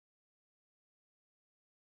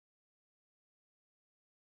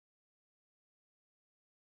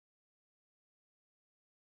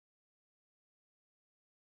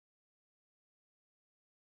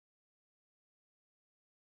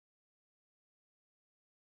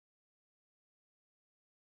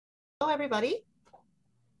everybody.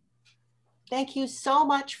 Thank you so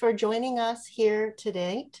much for joining us here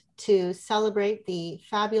today to celebrate the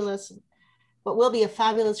fabulous, what will be a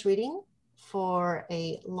fabulous reading for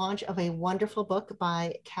a launch of a wonderful book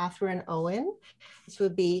by Catherine Owen. This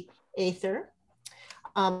would be Æther.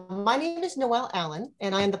 My name is Noelle Allen,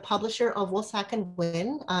 and I am the publisher of Woolsack and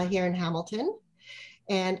Wynne here in Hamilton.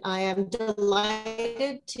 And I am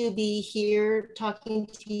delighted to be here talking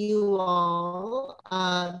to you all,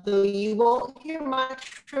 though you won't hear much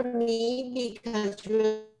from me because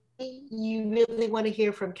you really want to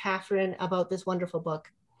hear from Catherine about this wonderful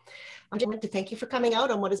book. I want to thank you for coming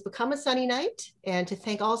out on what has become a sunny night, and to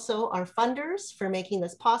thank also our funders for making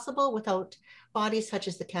this possible. Without bodies such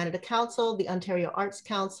as the Canada Council, the Ontario Arts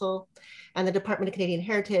Council, and the Department of Canadian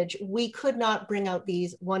Heritage, we could not bring out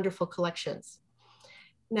these wonderful collections.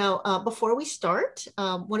 Now, before we start,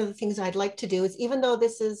 one of the things I'd like to do is, even though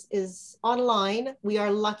this is online, we are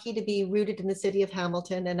lucky to be rooted in the city of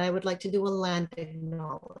Hamilton, and I would like to do a land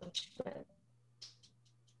acknowledgement.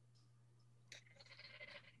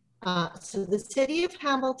 So the city of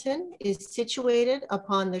Hamilton is situated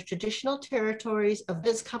upon the traditional territories of what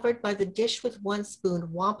is covered by the Dish with One Spoon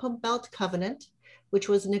Wampum Belt Covenant, which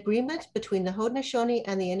was an agreement between the Haudenosaunee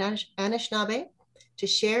and the Anishinaabe to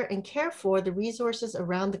share and care for the resources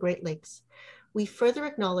around the Great Lakes. We further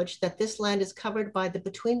acknowledge that this land is covered by the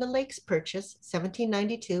Between the Lakes Purchase,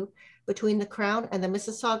 1792, between the Crown and the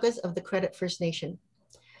Mississaugas of the Credit First Nation.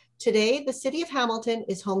 Today, the city of Hamilton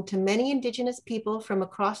is home to many Indigenous people from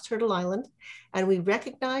across Turtle Island, and we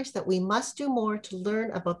recognize that we must do more to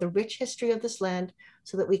learn about the rich history of this land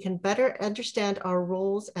so that we can better understand our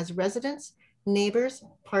roles as residents, neighbors,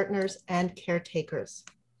 partners, and caretakers.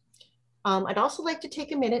 I'd also like to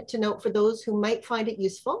take a minute to note for those who might find it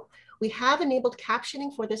useful, we have enabled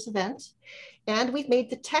captioning for this event, and we've made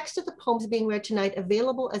the text of the poems being read tonight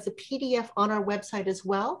available as a PDF on our website as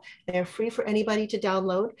well. They're free for anybody to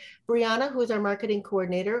download. Brianna, who is our marketing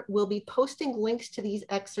coordinator, will be posting links to these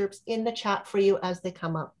excerpts in the chat for you as they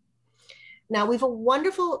come up. Now, we have a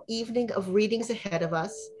wonderful evening of readings ahead of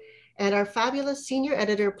us, and our fabulous senior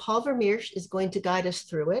editor, Paul Vermeersch, is going to guide us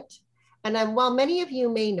through it. And while many of you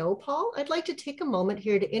may know Paul, I'd like to take a moment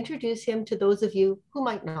here to introduce him to those of you who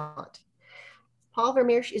might not. Paul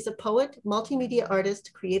Vermeersch is a poet, multimedia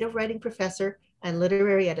artist, creative writing professor, and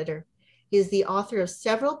literary editor. He is the author of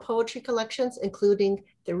several poetry collections, including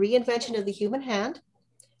The Reinvention of the Human Hand,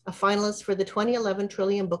 a finalist for the 2011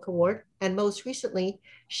 Trillium Book Award, and most recently,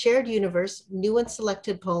 Shared Universe, New and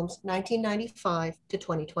Selected Poems, 1995 to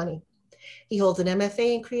 2020. He holds an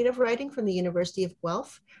MFA in creative writing from the University of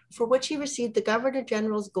Guelph, for which he received the Governor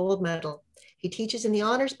General's Gold Medal. He teaches in the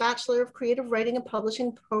Honors Bachelor of Creative Writing and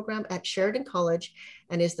Publishing program at Sheridan College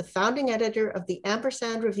and is the founding editor of the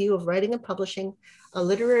Ampersand Review of Writing and Publishing, a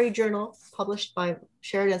literary journal published by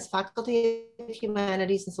Sheridan's Faculty of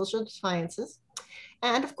Humanities and Social Sciences.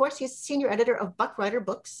 And of course, he's senior editor of Buck Rider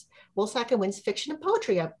Books, Woolsack and Wynne's fiction and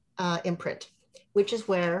poetry imprint, which is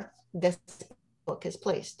where this book is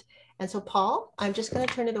placed. And so, Paul, I'm just going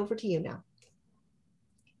to turn it over to you now.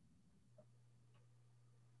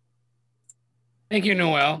 Thank you,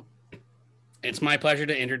 Noelle. It's my pleasure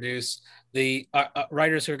to introduce the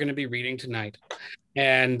writers who are going to be reading tonight.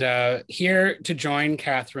 And here to join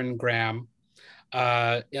Catherine Graham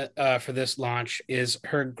for this launch is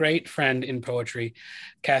her great friend in poetry,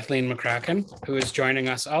 Kathleen McCracken, who is joining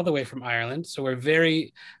us all the way from Ireland. So we're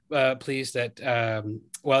very pleased that,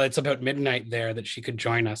 well, it's about midnight there that she could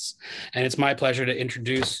join us. And it's my pleasure to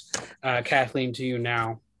introduce Kathleen to you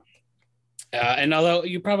now. And although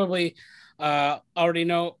you probably already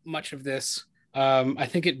know much of this, I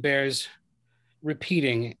think it bears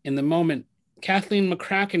repeating in the moment. Kathleen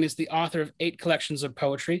McCracken is the author of 8 collections of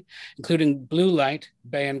poetry, including Blue Light,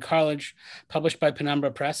 Bay and College, published by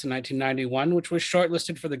Penumbra Press in 1991, which was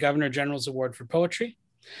shortlisted for the Governor General's Award for Poetry,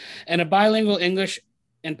 and a bilingual English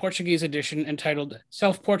and Portuguese edition entitled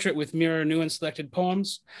Self-Portrait with Mirror, New and Selected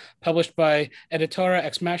Poems, published by Editora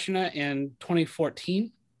ex Machina in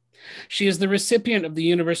 2014. She is the recipient of the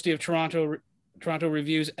University of Toronto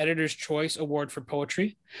Review's Editor's Choice Award for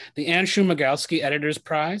Poetry, the Szumigalski Editor's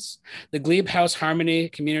Prize, the Glebe House Harmony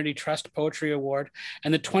Community Trust Poetry Award,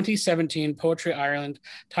 and the 2017 Poetry Ireland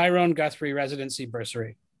Tyrone Guthrie Residency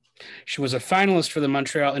Bursary. She was a finalist for the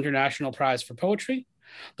Montreal International Prize for Poetry,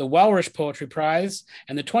 the Walrus Poetry Prize,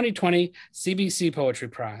 and the 2020 CBC Poetry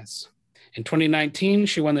Prize. In 2019,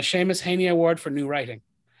 she won the Seamus Haney Award for New Writing.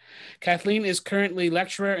 Kathleen is currently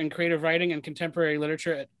lecturer in creative writing and contemporary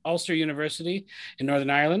literature at Ulster University in Northern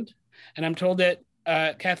Ireland. And I'm told that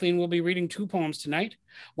Kathleen will be reading 2 poems tonight,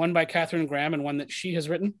 one by Catherine Graham and one that she has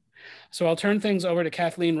written. So I'll turn things over to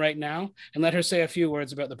Kathleen right now and let her say a few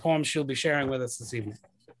words about the poem she'll be sharing with us this evening.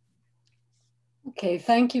 Okay,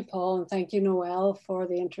 thank you, Paul, and thank you, Noelle, for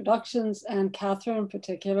the introductions, and Catherine,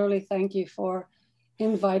 particularly, thank you for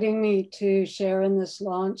inviting me to share in this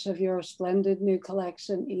launch of your splendid new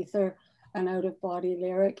collection, Æther, an out-of-body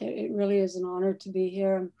lyric. It really is an honor to be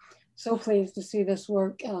here. I'm so pleased to see this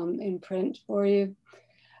work in print for you.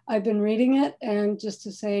 I've been reading it, and just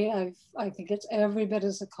to say, I think it's every bit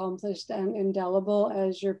as accomplished and indelible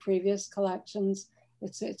as your previous collections.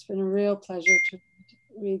 It's been a real pleasure to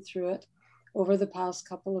read through it over the past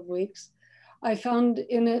couple of weeks. I found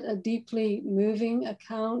in it a deeply moving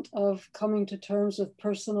account of coming to terms with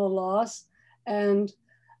personal loss and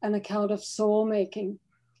an account of soul making,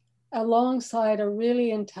 alongside a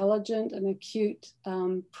really intelligent and acute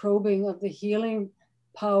probing of the healing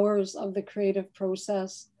powers of the creative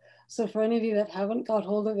process. So for any of you that haven't got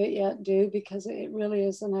hold of it yet, do, because it really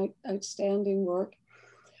is an outstanding work.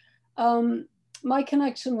 My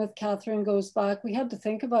connection with Catherine goes back, we had to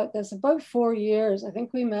think about this, about 4 years. I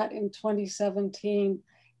think we met in 2017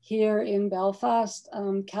 here in Belfast.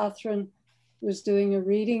 Catherine was doing a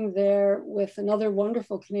reading there with another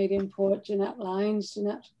wonderful Canadian poet, Jeanette Lyons.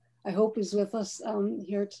 Jeanette, I hope, is with us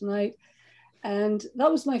here tonight. And that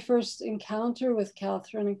was my first encounter with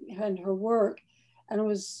Catherine and her work. And I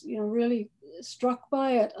was, really struck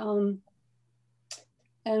by it.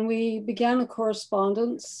 And we began a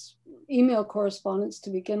correspondence, email correspondence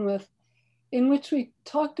to begin with, in which we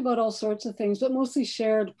talked about all sorts of things, but mostly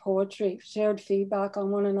shared poetry, shared feedback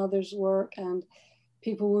on one another's work and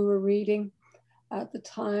people we were reading at the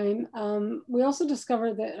time. We also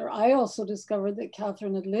discovered that, or I also discovered that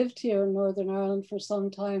Catherine had lived here in Northern Ireland for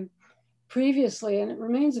some time previously, and it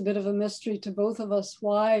remains a bit of a mystery to both of us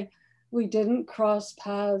why we didn't cross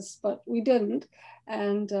paths, but we didn't.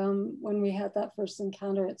 And when we had that first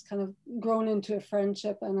encounter, it's kind of grown into a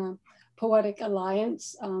friendship and a poetic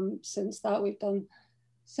alliance. Since that, we've done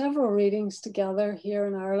several readings together here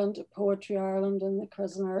in Ireland, at Poetry Ireland and the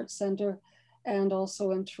Crescent Arts Centre, and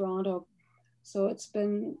also in Toronto. So it's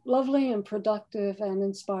been lovely and productive and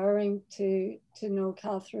inspiring to know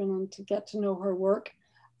Catherine and to get to know her work.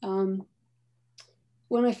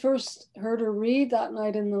 When I first heard her read that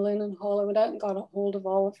night in the Linen Hall, I went out and got a hold of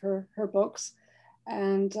all of her books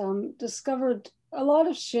and discovered a lot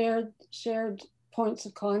of shared points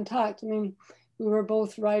of contact. I mean, we were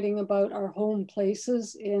both writing about our home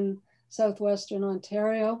places in southwestern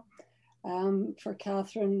Ontario. For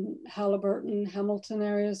Catherine, Haliburton, Hamilton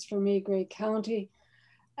areas, for me, Grey County.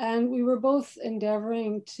 And we were both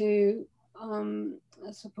endeavoring to,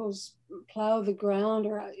 I suppose, plow the ground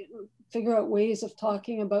or figure out ways of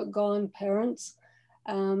talking about gone parents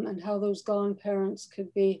and how those gone parents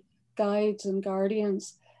could be guides and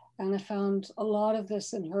guardians. And I found a lot of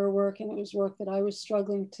this in her work, and it was work that I was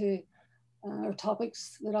struggling to, or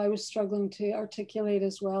topics that I was struggling to articulate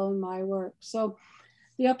as well in my work. So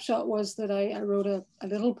the upshot was that I wrote a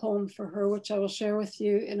little poem for her, which I will share with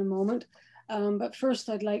you in a moment. But first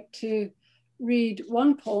I'd like to read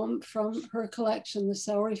one poem from her collection, The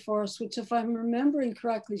Sowery Forest, which, if I'm remembering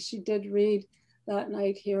correctly, she did read that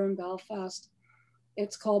night here in Belfast.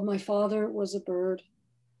 It's called My Father Was a Bird.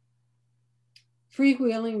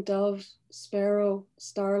 Freewheeling dove, sparrow,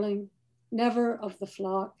 starling, never of the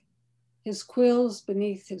flock, his quills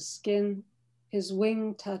beneath his skin, his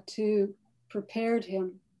wing tattoo prepared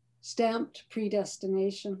him, stamped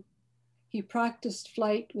predestination. He practiced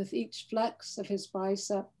flight with each flex of his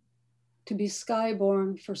bicep, to be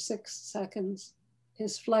skyborne for 6 seconds,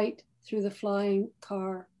 his flight through the flying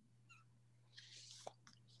car.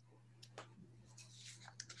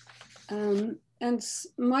 And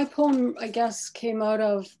my poem, I guess, came out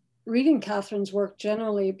of reading Catherine's work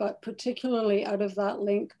generally, but particularly out of that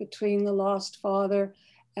link between the lost father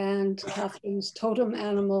and Catherine's totem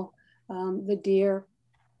animal, the deer.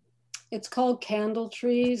 It's called Candle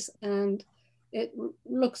Trees, and it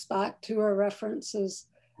looks back to or references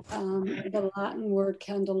the Latin word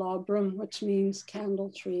candelabrum, which means candle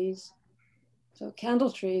trees. So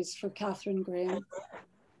Candle Trees for Catherine Graham.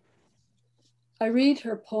 I read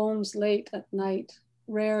her poems late at night,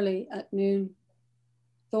 rarely at noon.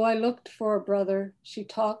 Though I looked for a brother, she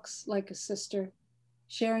talks like a sister,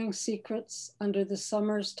 sharing secrets under the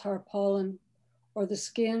summer's tarpaulin, or the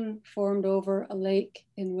skin formed over a lake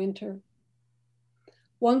in winter.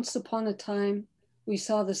 Once upon a time, we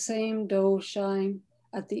saw the same doe shine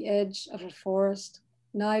at the edge of a forest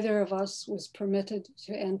neither of us was permitted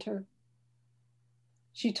to enter.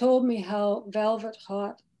 She told me how velvet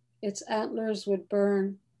hot its antlers would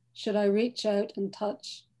burn should I reach out and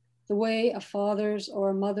touch, the way a father's or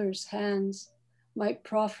a mother's hands might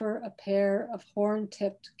proffer a pair of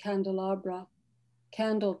horn-tipped candelabra,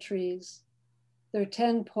 candle trees, their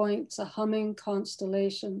 10 points a humming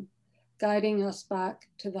constellation, guiding us back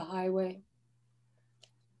to the highway.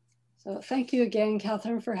 So thank you again,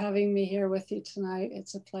 Catherine, for having me here with you tonight.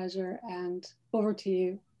 It's a pleasure, and over to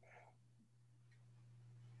you.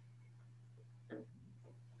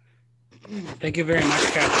 Thank you very much,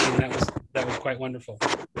 Kathleen. That was quite wonderful.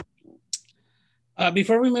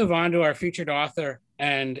 Before we move on to our featured author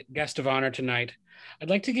and guest of honor tonight,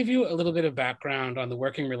 I'd like to give you a little bit of background on the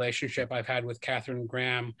working relationship I've had with Catherine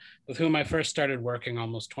Graham, with whom I first started working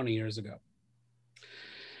almost 20 years ago.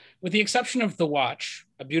 With the exception of The Watch,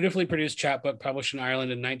 a beautifully produced chapbook published in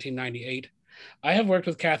Ireland in 1998, I have worked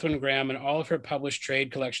with Catherine Graham in all of her published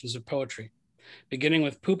trade collections of poetry, beginning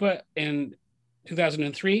with Pupa in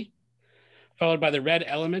 2003, followed by The Red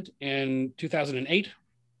Element in 2008,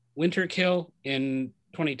 Winterkill in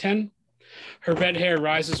 2010, Her Red Hair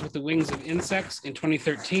Rises with the Wings of Insects in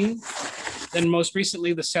 2013, then most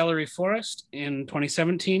recently The Celery Forest in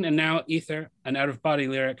 2017, and now Æther, an out-of-body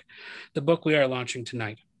lyric, the book we are launching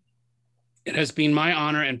tonight. It has been my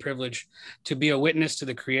honor and privilege to be a witness to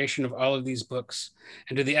the creation of all of these books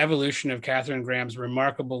and to the evolution of Catherine Graham's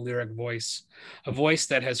remarkable lyric voice, a voice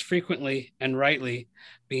that has frequently and rightly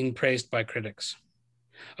been praised by critics.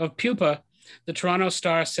 Of Pupa, the Toronto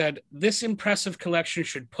Star said, "This impressive collection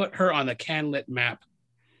should put her on the CanLit map."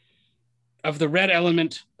 Of The Red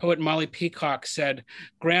Element, poet Molly Peacock said,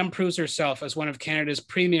 "Graham proves herself as one of Canada's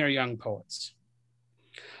premier young poets."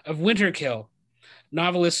 Of Winterkill,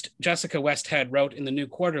 novelist Jessica Westhead wrote in the New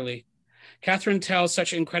Quarterly, "Catherine tells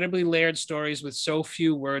such incredibly layered stories with so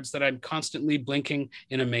few words that I'm constantly blinking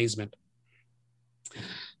in amazement."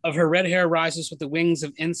 Of Her Red Hair Rises with the Wings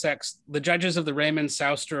of Insects, the judges of the Raymond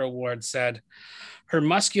Souster Award said, "Her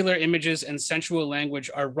muscular images and sensual language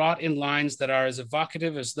are wrought in lines that are as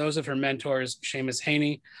evocative as those of her mentors, Seamus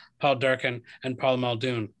Heaney, Paul Durkin, and Paul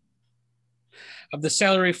Muldoon." Of The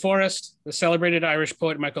Celery Forest, the celebrated Irish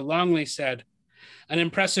poet Michael Longley said, "An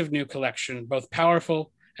impressive new collection, both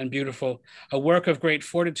powerful and beautiful, a work of great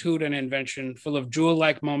fortitude and invention, full of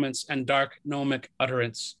jewel-like moments and dark gnomic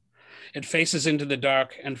utterance. It faces into the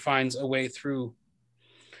dark and finds a way through."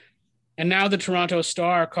 And now the Toronto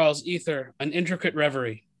Star calls Æther an intricate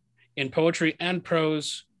reverie in poetry and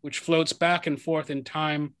prose, which floats back and forth in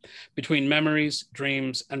time between memories,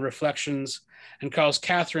 dreams, and reflections, and calls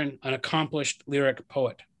Catherine an accomplished lyric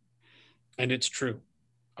poet. And it's true,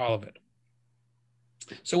 all of it.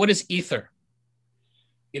 So what is Æther?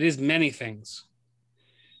 It is many things.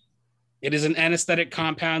 It is an anesthetic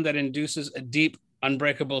compound that induces a deep,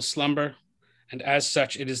 unbreakable slumber, and as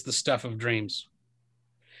such, it is the stuff of dreams.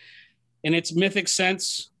 In its mythic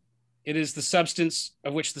sense, it is the substance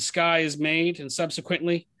of which the sky is made, and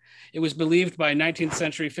subsequently, it was believed by 19th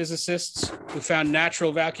century physicists who found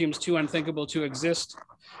natural vacuums too unthinkable to exist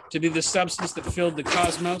to be the substance that filled the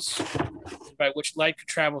cosmos, by which light could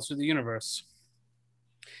travel through the universe.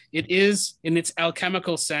 It is, in its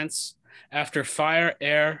alchemical sense, after fire,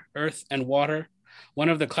 air, earth, and water, one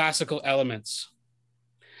of the classical elements.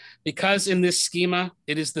 Because in this schema,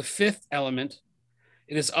 it is the fifth element,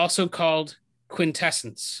 it is also called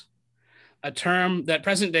quintessence, a term that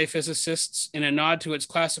present-day physicists, in a nod to its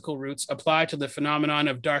classical roots, apply to the phenomenon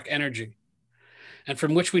of dark energy, and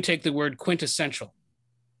from which we take the word quintessential,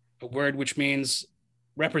 a word which means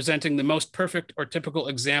representing the most perfect or typical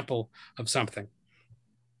example of something.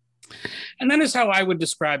 And that is how I would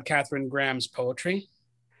describe Catherine Graham's poetry: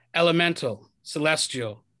 elemental,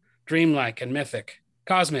 celestial, dreamlike, and mythic,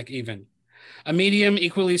 cosmic even, a medium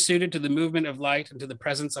equally suited to the movement of light and to the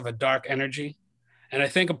presence of a dark energy, and I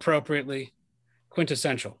think appropriately,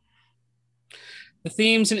 quintessential. The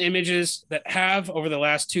themes and images that have, over the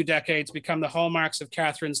last 2 decades, become the hallmarks of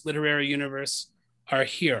Catherine's literary universe are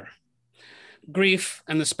here: grief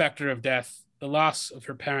and the specter of death, the loss of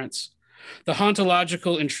her parents, the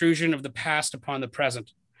hauntological intrusion of the past upon the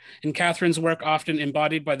present, in Catherine's work often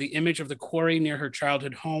embodied by the image of the quarry near her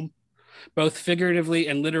childhood home, both figuratively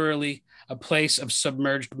and literally a place of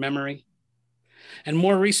submerged memory, and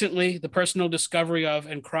more recently, the personal discovery of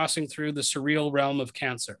and crossing through the surreal realm of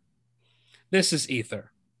cancer. This is Æther,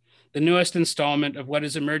 the newest installment of what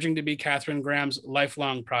is emerging to be Catherine Graham's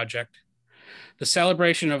lifelong project, the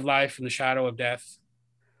celebration of life in the shadow of death,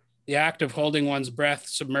 the act of holding one's breath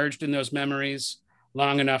submerged in those memories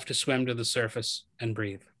long enough to swim to the surface and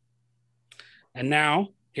breathe. And now,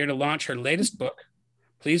 here to launch her latest book,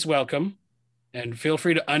 please welcome, and feel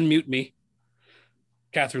free to unmute me,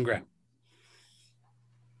 Catherine Graham.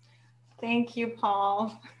 Thank you,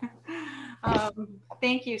 Paul.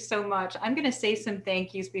 thank you so much. I'm going to say some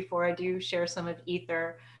thank yous before I do share some of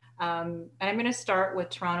Æther. And I'm going to start with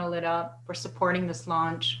Toronto Lit Up for supporting this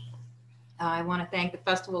launch. I want to thank the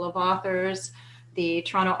Festival of Authors, the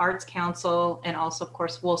Toronto Arts Council, and also, of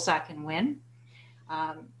course, Woolsack and Wynn.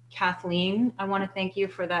 Kathleen, I want to thank you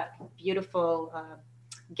for that beautiful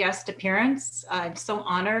guest appearance. I'm so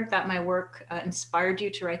honored that my work inspired you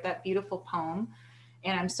to write that beautiful poem.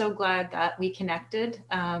 And I'm so glad that we connected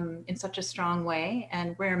in such a strong way,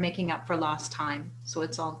 and we're making up for lost time. So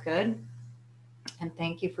it's all good. And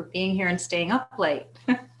thank you for being here and staying up late.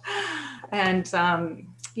 And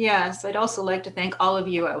yes, I'd also like to thank all of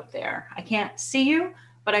you out there. I can't see you,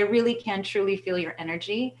 but I really can truly feel your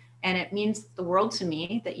energy. And it means the world to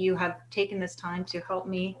me that you have taken this time to help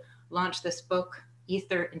me launch this book,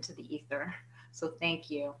 Æther into the Ether. So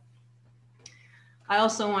thank you. I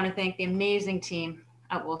also want to thank the amazing team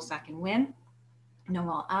at Woolsack and Wynn,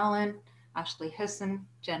 Noel Allen, Ashley Hisson,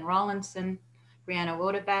 Jen Rawlinson, Brianna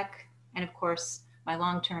Wodebeck, and of course, my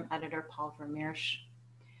long-term editor, Paul Vermeersch.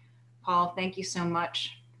 Paul, thank you so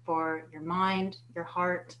much for your mind, your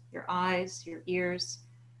heart, your eyes, your ears,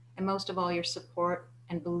 and most of all, your support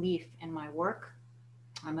and belief in my work.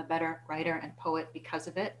 I'm a better writer and poet because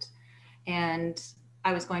of it. And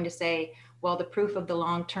I was going to say, well, the proof of the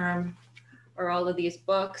long term are all of these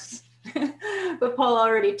books, but Paul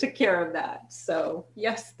already took care of that. So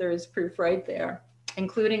yes, there is proof right there,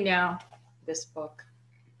 including now this book.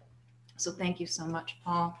 So thank you so much,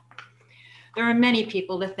 Paul. There are many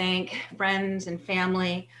people to thank, friends and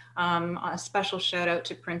family. A special shout out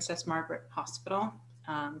to Princess Margaret Hospital.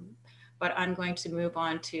 But I'm going to move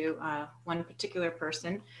on to one particular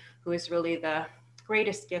person who is really the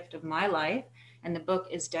greatest gift of my life. And the book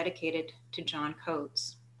is dedicated to John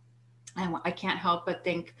Coates. And I can't help but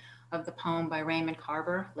think of the poem by Raymond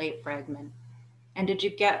Carver, Late Fragment. And did you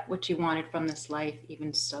get what you wanted from this life?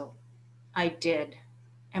 Even so, I did.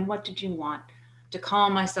 And what did you want? To call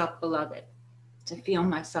myself beloved, to feel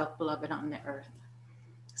myself beloved on the earth.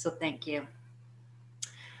 So thank you.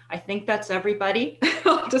 I think that's everybody.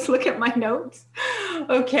 I'll just look at my notes.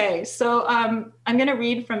 Okay, so I'm going to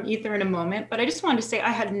read from Æther in a moment, but I just wanted to say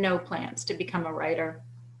I had no plans to become a writer.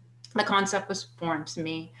 The concept was foreign to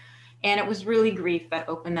me, and it was really grief that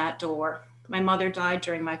opened that door. My mother died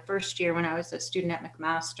during my first year when I was a student at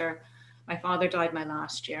McMaster. My father died my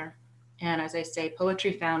last year. And as I say,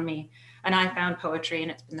 poetry found me, and I found poetry,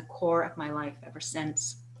 and it's been the core of my life ever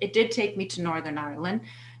since. It did take me to Northern Ireland,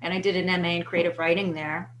 and I did an MA in creative writing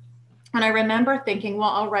there. And I remember thinking, well,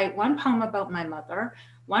 I'll write one poem about my mother,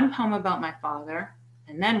 one poem about my father,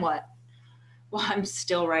 and then what? Well, I'm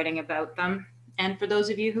still writing about them. And for those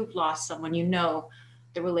of you who've lost someone, you know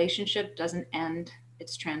the relationship doesn't end.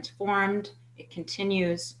 It's transformed, it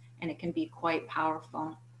continues, and it can be quite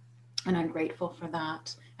powerful. And I'm grateful for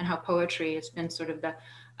that, and how poetry has been sort of the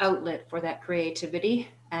outlet for that creativity,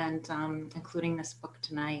 and including this book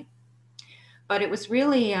tonight. But it was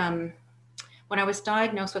really, when I was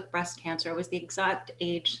diagnosed with breast cancer, it was the exact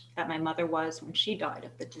age that my mother was when she died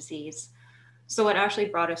of the disease. So it actually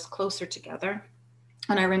brought us closer together.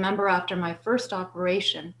 And I remember after my first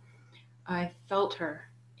operation, I felt her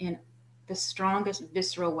in the strongest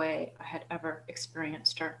visceral way I had ever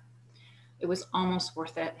experienced her. It was almost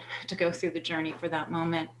worth it to go through the journey for that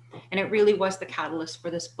moment. And it really was the catalyst for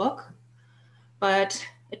this book. But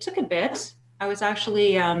it took a bit. I was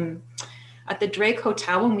actually at the Drake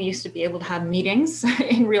Hotel when we used to be able to have meetings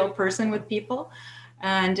in real person with people.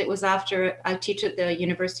 And it was after I teach at the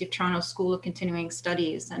University of Toronto School of Continuing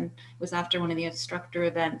Studies. And it was after one of the instructor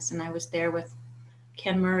events. And I was there with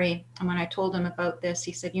Ken Murray. And when I told him about this,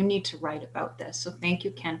 he said, you need to write about this. So thank you,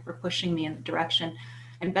 Ken, for pushing me in the direction.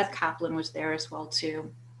 And Beth Kaplan was there as well,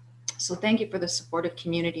 too. So thank you for the supportive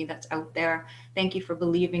community that's out there. Thank you for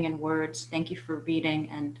believing in words. Thank you for reading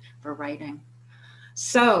and for writing.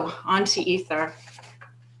 So on to Æther.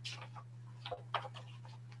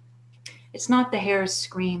 It's not the hare's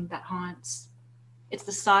scream that haunts. It's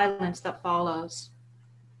the silence that follows.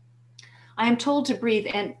 I am told to breathe,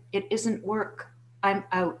 and it isn't work. I'm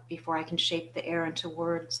out before I can shape the air into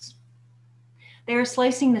words. They are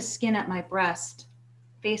slicing the skin at my breast,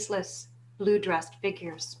 faceless, blue-dressed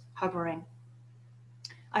figures hovering.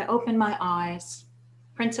 I open my eyes.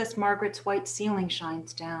 Princess Margaret's white ceiling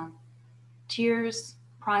shines down. Tears,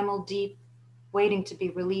 primal deep, waiting to be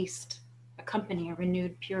released, accompany a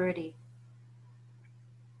renewed purity.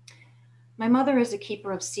 My mother is a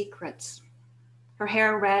keeper of secrets. Her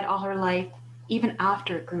hair red all her life, even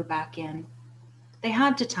after it grew back in. They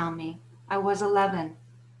had to tell me. I was 11.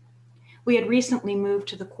 We had recently moved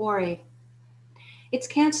to the quarry. It's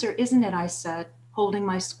cancer, isn't it? I said. holding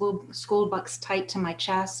my school books tight to my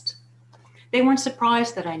chest. They weren't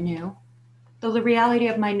surprised that I knew, though the reality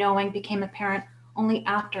of my knowing became apparent only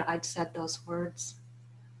after I'd said those words.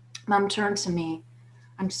 Mom turned to me.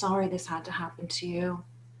 I'm sorry this had to happen to you.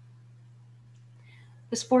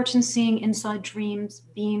 This fortune seeing inside dreams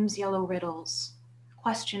beams yellow riddles.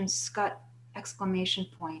 Questions scut exclamation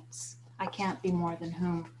points. I can't be more than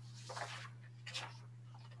whom.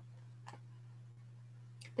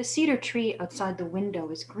 The cedar tree outside the window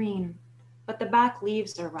is green, but the back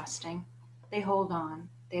leaves are rusting. They hold on,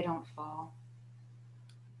 they don't fall.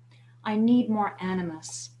 I need more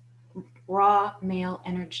animus, raw male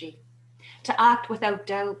energy, to act without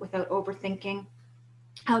doubt, without overthinking.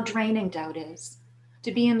 How draining doubt is,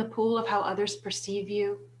 to be in the pool of how others perceive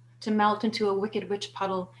you, to melt into a wicked witch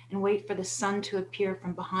puddle and wait for the sun to appear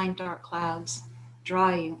from behind dark clouds, draw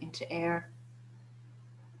you into air.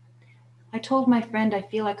 I told my friend I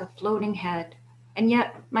feel like a floating head, and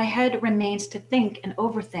yet my head remains to think and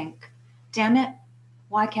overthink. Damn it,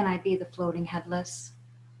 why can't I be the floating headless?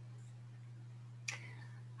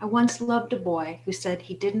 I once loved a boy who said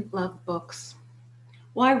he didn't love books.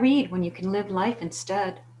 Why read when you can live life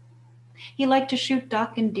instead? He liked to shoot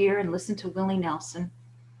duck and deer and listen to Willie Nelson.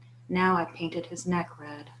 Now I painted his neck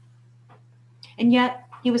red. And yet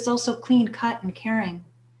he was also clean cut and caring.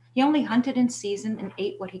 He only hunted in season and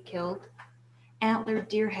ate what he killed. Antlered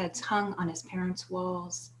deer heads hung on his parents'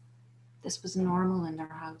 walls. This was normal in their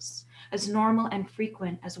house, as normal and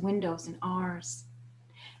frequent as windows in ours.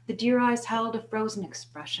 The deer eyes held a frozen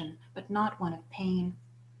expression, but not one of pain.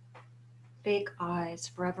 Fake eyes,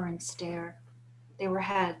 forever in stare. They were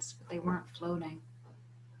heads, but they weren't floating.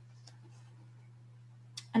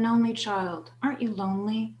 An only child, aren't you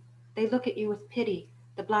lonely? They look at you with pity,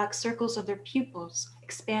 the black circles of their pupils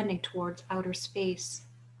expanding towards outer space.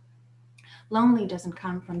 Lonely doesn't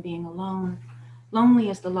come from being alone. Lonely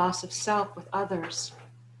is the loss of self with others.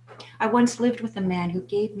 I once lived with a man who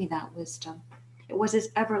gave me that wisdom. It was his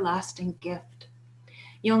everlasting gift.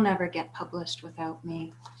 You'll never get published without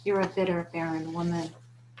me. You're a bitter, barren woman.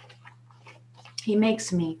 He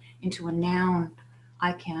makes me into a noun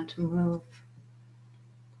I can't move.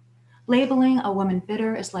 Labeling a woman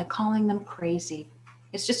bitter is like calling them crazy.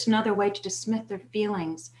 It's just another way to dismiss their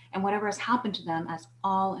feelings and whatever has happened to them as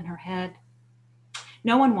all in her head.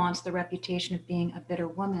 No one wants the reputation of being a bitter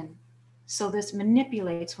woman, so this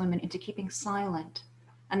manipulates women into keeping silent,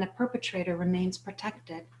 and the perpetrator remains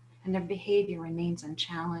protected, and their behavior remains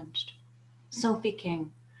unchallenged. Sophie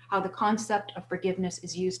King, How the Concept of Forgiveness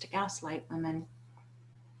is Used to Gaslight Women.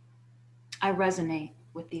 I resonate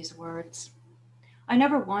with these words. I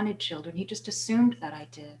never wanted children, he just assumed that I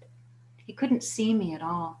did. He couldn't see me at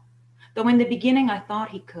all, though in the beginning I thought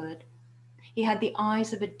he could. He had the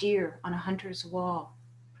eyes of a deer on a hunter's wall,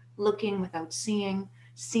 looking without seeing,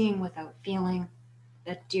 seeing without feeling.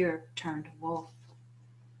 That deer turned wolf.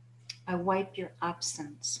 I wipe your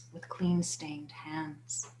absence with clean-stained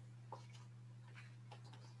hands.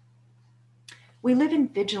 We live in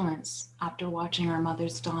vigilance after watching our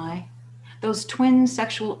mothers die. Those twin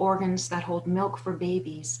sexual organs that hold milk for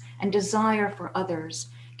babies and desire for others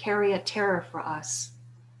carry a terror for us.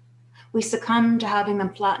 We succumb to having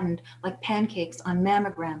them flattened like pancakes on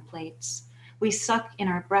mammogram plates. We suck in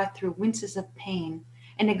our breath through winces of pain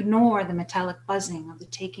and ignore the metallic buzzing of the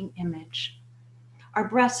taking image. Our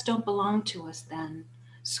breasts don't belong to us then,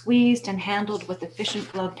 squeezed and handled with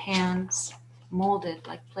efficient gloved hands, molded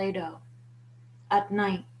like Play-Doh. At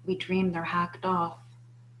night, we dream they're hacked off.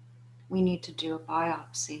 We need to do a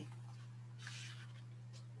biopsy.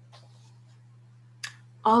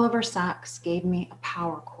 Oliver Sacks gave me a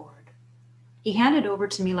power cord. He handed it over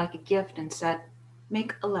to me like a gift and said,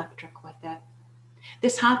 make electric with it.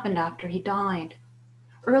 This happened after he died.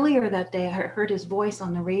 Earlier that day, I heard his voice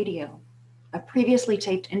on the radio. A previously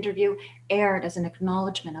taped interview aired as an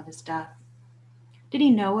acknowledgement of his death. Did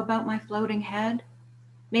he know about my floating head?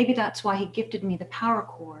 Maybe that's why he gifted me the power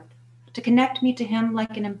cord, to connect me to him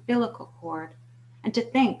like an umbilical cord, and to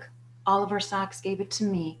think Oliver Sacks gave it to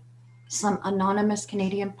me, some anonymous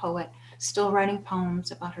Canadian poet still writing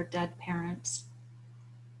poems about her dead parents.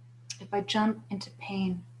 If I jump into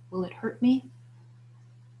pain, will it hurt me?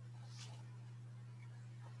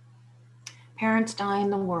 Parents die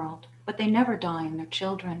in the world, but they never die in their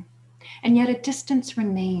children. And yet a distance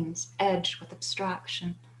remains, edged with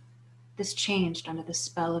abstraction. This changed under the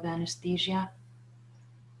spell of anesthesia.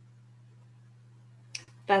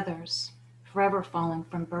 Feathers, forever falling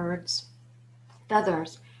from birds.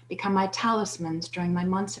 Feathers become my talismans during my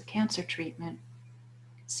months of cancer treatment.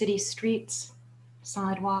 City streets,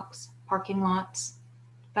 sidewalks, parking lots,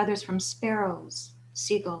 feathers from sparrows,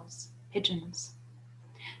 seagulls, pigeons,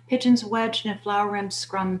 Pigeons wedged in a flower-rimmed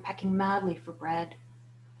scrum pecking madly for bread,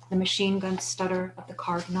 the machine gun stutter of the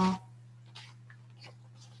cardinal.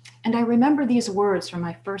 And I remember these words from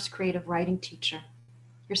my first creative writing teacher.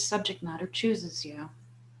 Your subject matter chooses you.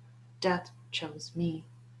 Death chose me.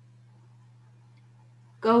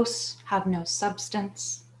 Ghosts have no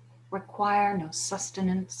substance, require no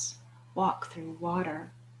sustenance, walk through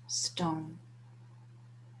water, stone.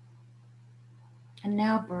 And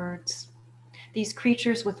now birds, these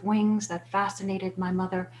creatures with wings that fascinated my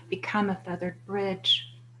mother, become a feathered bridge.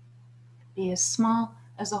 Be as small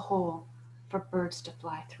as a hole for birds to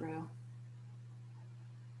fly through.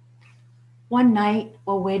 One night,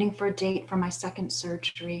 while waiting for a date for my second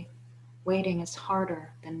surgery, waiting is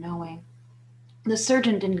harder than knowing. The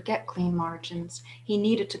surgeon didn't get clean margins. He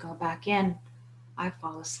needed to go back in. I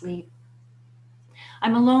fall asleep.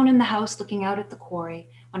 I'm alone in the house looking out at the quarry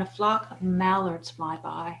when a flock of mallards fly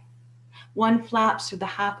by. One flaps through the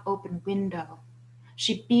half-open window.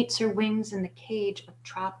 She beats her wings in the cage of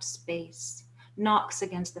trapped space, knocks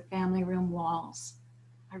against the family room walls.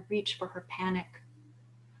 I reach for her panic.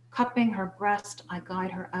 Cupping her breast, I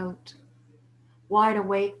guide her out. Wide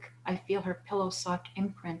awake, I feel her pillow-soft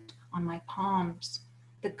imprint on my palms,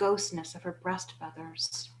 the ghostness of her breast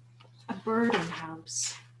feathers. A birding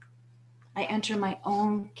house. I enter my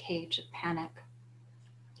own cage of panic.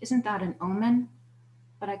 Isn't that an omen?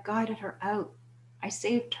 But I guided her out. I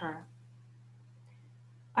saved her.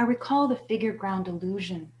 I recall the figure ground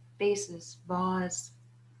illusion, faces, vase.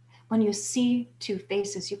 When you see two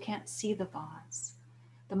faces, you can't see the vase.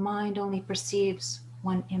 The mind only perceives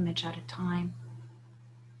one image at a time.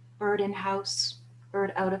 Bird in house,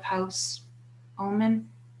 bird out of house, omen,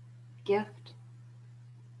 gift.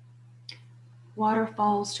 Water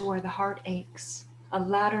falls to where the heart aches. A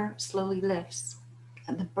ladder slowly lifts,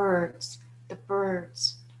 and the birds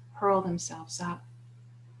hurl themselves up.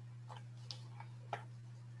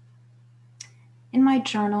 In my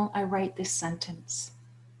journal, I write this sentence.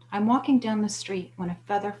 I'm walking down the street when a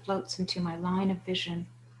feather floats into my line of vision.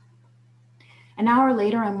 An hour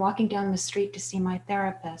later, I'm walking down the street to see my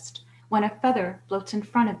therapist when a feather floats in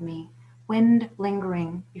front of me, wind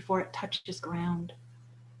lingering before it touches ground.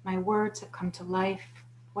 My words have come to life.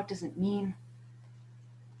 What does it mean?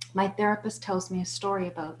 My therapist tells me a story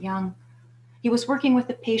about Young. He was working with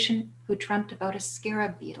a patient who dreamt about a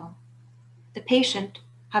scarab beetle. The patient,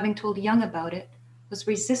 having told Young about it, was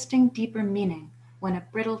resisting deeper meaning when a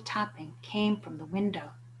brittle tapping came from the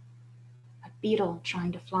window. A beetle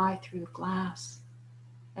trying to fly through the glass.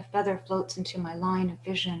 A feather floats into my line of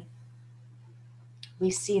vision. We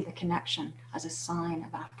see the connection as a sign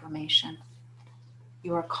of affirmation.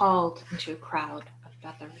 You are called into a crowd of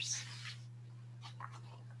feathers.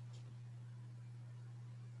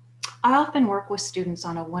 I often work with students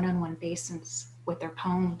on a one-on-one basis with their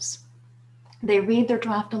poems. They read their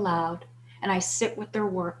draft aloud, and I sit with their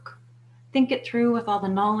work, think it through with all the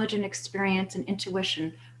knowledge and experience and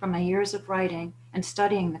intuition from my years of writing and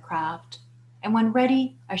studying the craft. And when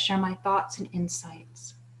ready, I share my thoughts and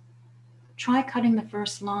insights. Try cutting the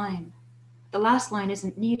first line. The last line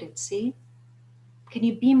isn't needed, see? Can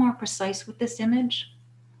you be more precise with this image?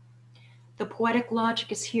 The poetic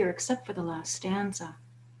logic is here except for the last stanza.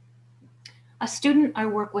 A student I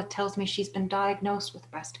work with tells me she's been diagnosed with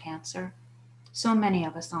breast cancer. So many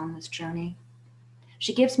of us on this journey.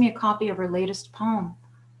 She gives me a copy of her latest poem.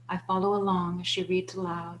 I follow along as she reads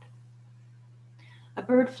aloud. A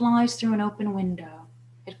bird flies through an open window.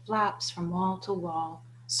 It flaps from wall to wall,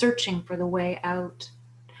 searching for the way out.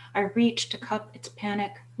 I reach to cup its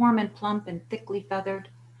panic, warm and plump and thickly feathered.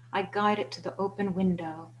 I guide it to the open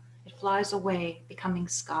window. It flies away, becoming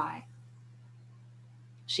sky.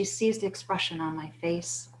 She sees the expression on my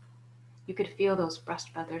face. You could feel those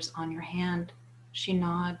breast feathers on your hand. She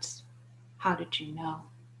nods. How did you know?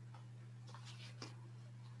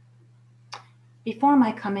 Before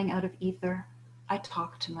my coming out of Æther, I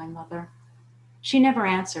talked to my mother. She never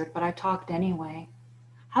answered, but I talked anyway.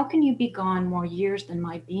 How can you be gone more years than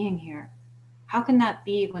my being here? How can that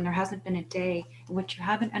be when there hasn't been a day in which you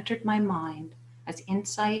haven't entered my mind as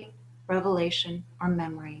insight, revelation, or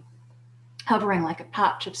memory, hovering like a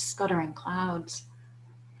patch of scuttering clouds?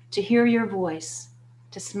 To hear your voice,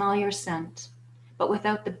 to smell your scent, but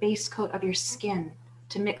without the base coat of your skin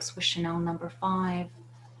to mix with Chanel No. 5,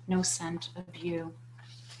 no scent of you.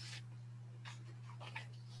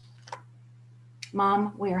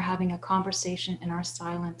 Mom, we are having a conversation in our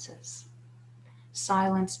silences.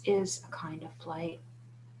 Silence is a kind of flight.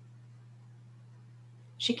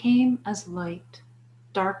 She came as light,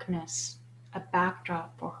 darkness, a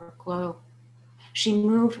backdrop for her glow. She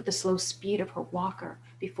moved with the slow speed of her walker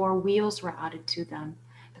before wheels were added to them,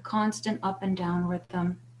 the constant up and down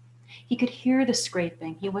rhythm. He could hear the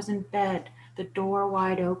scraping. He was in bed, the door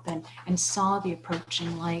wide open, and saw the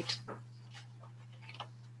approaching light.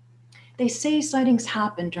 They say sightings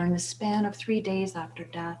happen during the span of 3 days after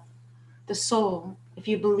death. The soul, if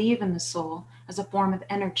you believe in the soul as a form of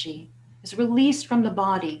energy, is released from the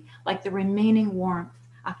body like the remaining warmth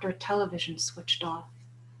after a television switched off.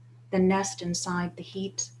 The nest inside the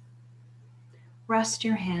heat. Rest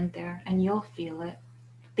your hand there and you'll feel it.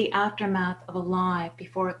 The aftermath of a lie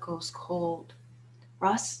before it goes cold.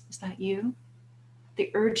 Russ, is that you? The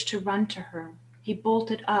urge to run to her. He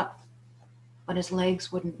bolted up, but his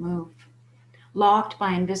legs wouldn't move. Locked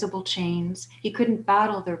by invisible chains, he couldn't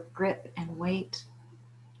battle their grip and weight.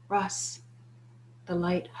 Russ, the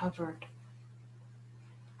light hovered.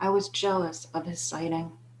 I was jealous of his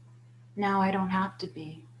sighting. Now I don't have to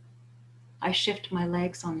be. I shift my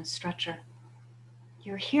legs on the stretcher.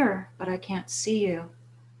 You're here, but I can't see you.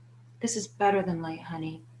 This is better than light,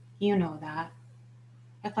 honey. You know that.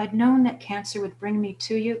 If I'd known that cancer would bring me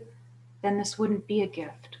to you, then this wouldn't be a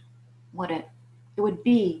gift, would it? It would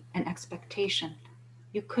be an expectation.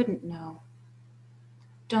 You couldn't know.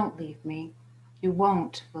 Don't leave me. You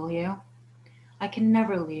won't, will you? I can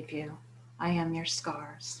never leave you. I am your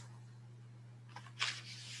scars.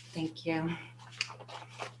 Thank you.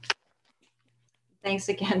 Thanks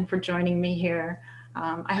again for joining me here.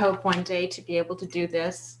 I hope one day to be able to do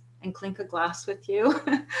this and clink a glass with you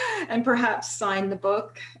and perhaps sign the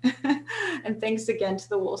book. And thanks again to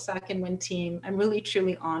the Woolsack and Wind team. I'm really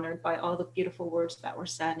truly honored by all the beautiful words that were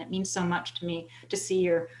said. And it means so much to me to see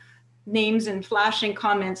your names and flashing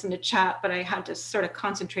comments in the chat, but I had to sort of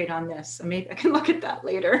concentrate on this. So maybe I can look at that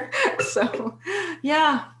later. So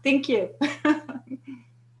yeah, thank you.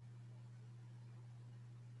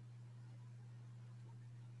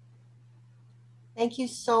 Thank you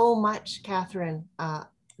so much, Catherine.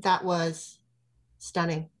 That was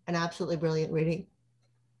stunning, an absolutely brilliant reading.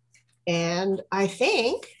 And I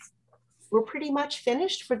think we're pretty much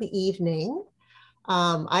finished for the evening.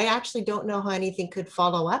 I actually don't know how anything could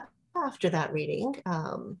follow up after that reading.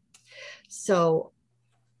 So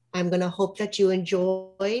I'm going to hope that you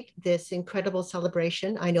enjoyed this incredible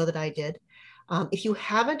celebration. I know that I did. If you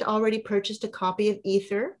haven't already purchased a copy of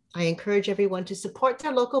Æther, I encourage everyone to support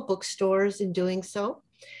their local bookstores in doing so.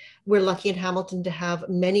 We're lucky in Hamilton to have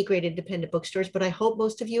many great independent bookstores, but I hope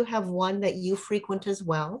most of you have one that you frequent as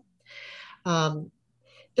well.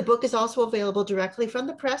 The book is also available directly from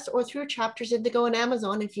the press or through Chapters Indigo and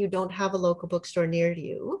Amazon if you don't have a local bookstore near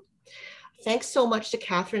you. Thanks so much to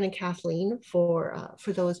Catherine and Kathleen for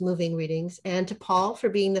those moving readings, and to Paul for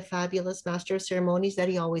being the fabulous master of ceremonies that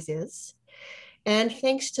he always is. And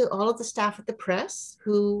thanks to all of the staff at the press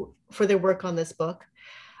for their work on this book.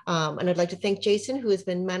 And I'd like to thank Jason, who has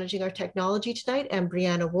been managing our technology tonight, and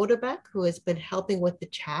Brianna Woderbeck, who has been helping with the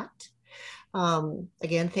chat.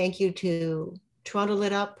 Again, thank you to Toronto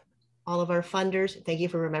Lit Up, all of our funders. Thank you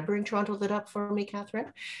for remembering Toronto Lit Up for me,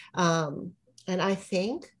 Catherine. And I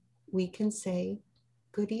think we can say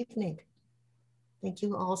good evening. Thank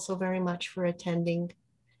you all so very much for attending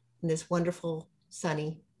in this wonderful,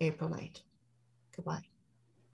 sunny April night. Goodbye.